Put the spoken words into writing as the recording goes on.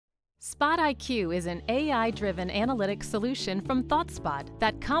SpotIQ is an AI-driven analytics solution from ThoughtSpot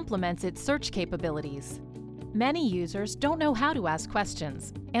that complements its search capabilities. Many users don't know how to ask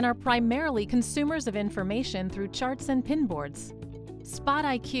questions and are primarily consumers of information through charts and pinboards.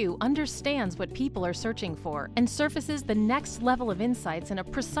 SpotIQ understands what people are searching for and surfaces the next level of insights in a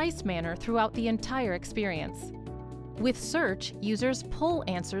precise manner throughout the entire experience. With search, users pull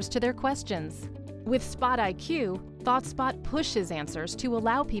answers to their questions. With SpotIQ, ThoughtSpot pushes answers to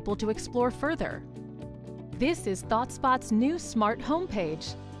allow people to explore further. This is ThoughtSpot's new smart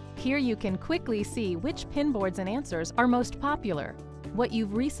homepage. Here you can quickly see which pinboards and answers are most popular, what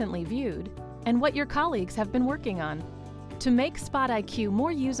you've recently viewed, and what your colleagues have been working on. To make SpotIQ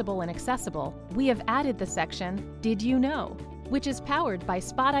more usable and accessible, we have added the section, Did You Know?, which is powered by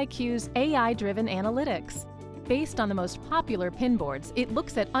SpotIQ's AI-driven analytics. Based on the most popular pinboards, it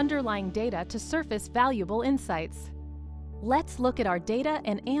looks at underlying data to surface valuable insights. Let's look at our data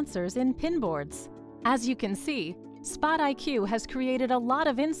and answers in pinboards. As you can see, SpotIQ has created a lot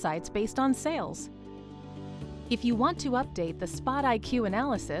of insights based on sales. If you want to update the SpotIQ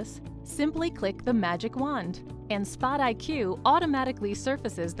analysis, simply click the magic wand, and SpotIQ automatically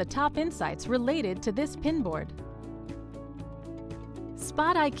surfaces the top insights related to this pinboard.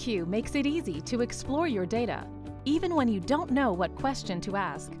 SpotIQ makes it easy to explore your data, even when you don't know what question to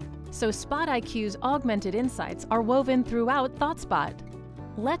ask. So SpotIQ's augmented insights are woven throughout ThoughtSpot.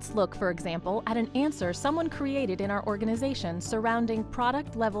 Let's look, for example, at an answer someone created in our organization surrounding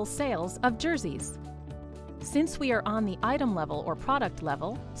product-level sales of jerseys. Since we are on the item level or product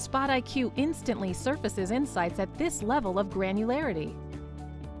level, SpotIQ instantly surfaces insights at this level of granularity.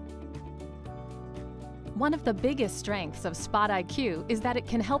 One of the biggest strengths of SpotIQ is that it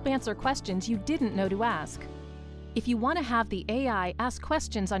can help answer questions you didn't know to ask. If you want to have the AI ask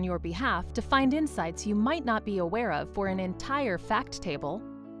questions on your behalf to find insights you might not be aware of for an entire fact table,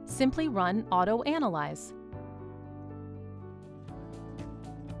 simply run Auto Analyze.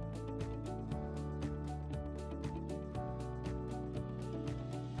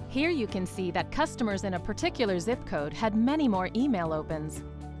 Here you can see that customers in a particular zip code had many more email opens.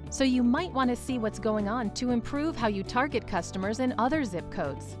 So you might want to see what's going on to improve how you target customers in other zip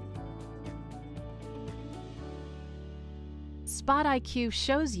codes. SpotIQ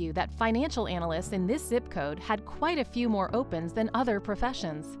shows you that financial analysts in this zip code had quite a few more opens than other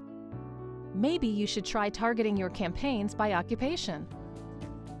professions. Maybe you should try targeting your campaigns by occupation.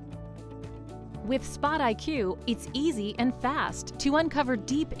 With SpotIQ, it's easy and fast to uncover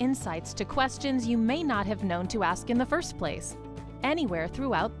deep insights to questions you may not have known to ask in the first place, anywhere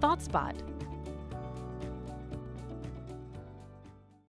throughout ThoughtSpot.